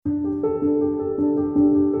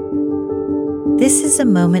This is a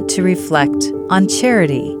moment to reflect on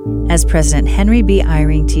charity as President Henry B.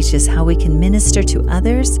 Eyring teaches how we can minister to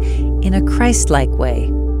others in a Christ-like way.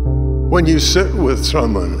 When you sit with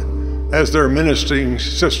someone as their ministering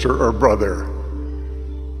sister or brother,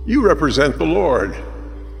 you represent the Lord.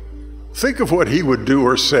 Think of what he would do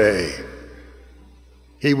or say.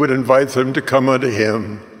 He would invite them to come unto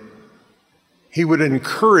him. He would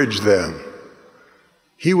encourage them.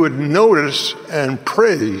 He would notice and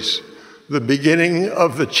praise the beginning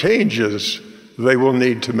of the changes they will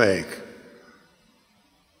need to make.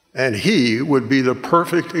 And he would be the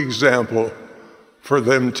perfect example for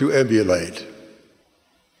them to emulate.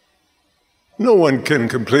 No one can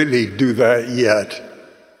completely do that yet,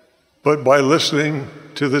 but by listening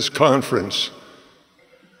to this conference,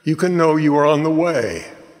 you can know you are on the way.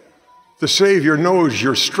 The Savior knows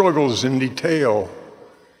your struggles in detail.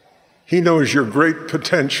 He knows your great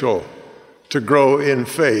potential to grow in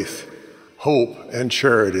faith, hope, and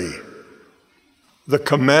charity. The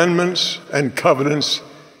commandments and covenants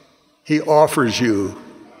he offers you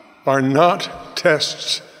are not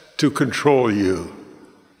tests to control you.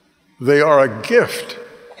 They are a gift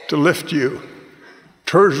to lift you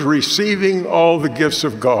towards receiving all the gifts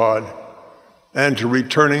of God and to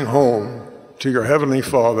returning home to your Heavenly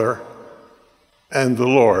Father and the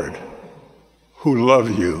Lord, who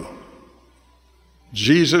love you.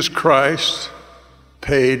 Jesus Christ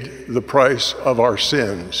paid the price of our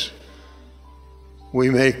sins. We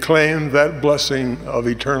may claim that blessing of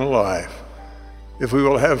eternal life if we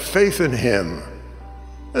will have faith in him,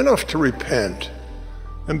 enough to repent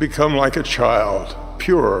and become like a child,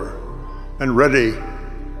 pure and ready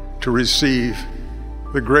to receive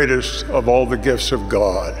the greatest of all the gifts of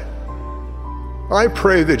God. I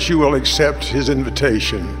pray that you will accept his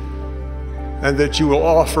invitation and that you will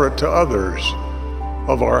offer it to others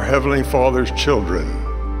of our Heavenly Father's children.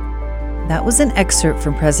 That was an excerpt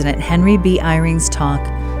from President Henry B. Eyring's talk,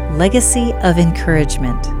 Legacy of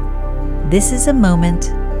Encouragement. This is a moment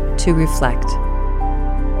to reflect.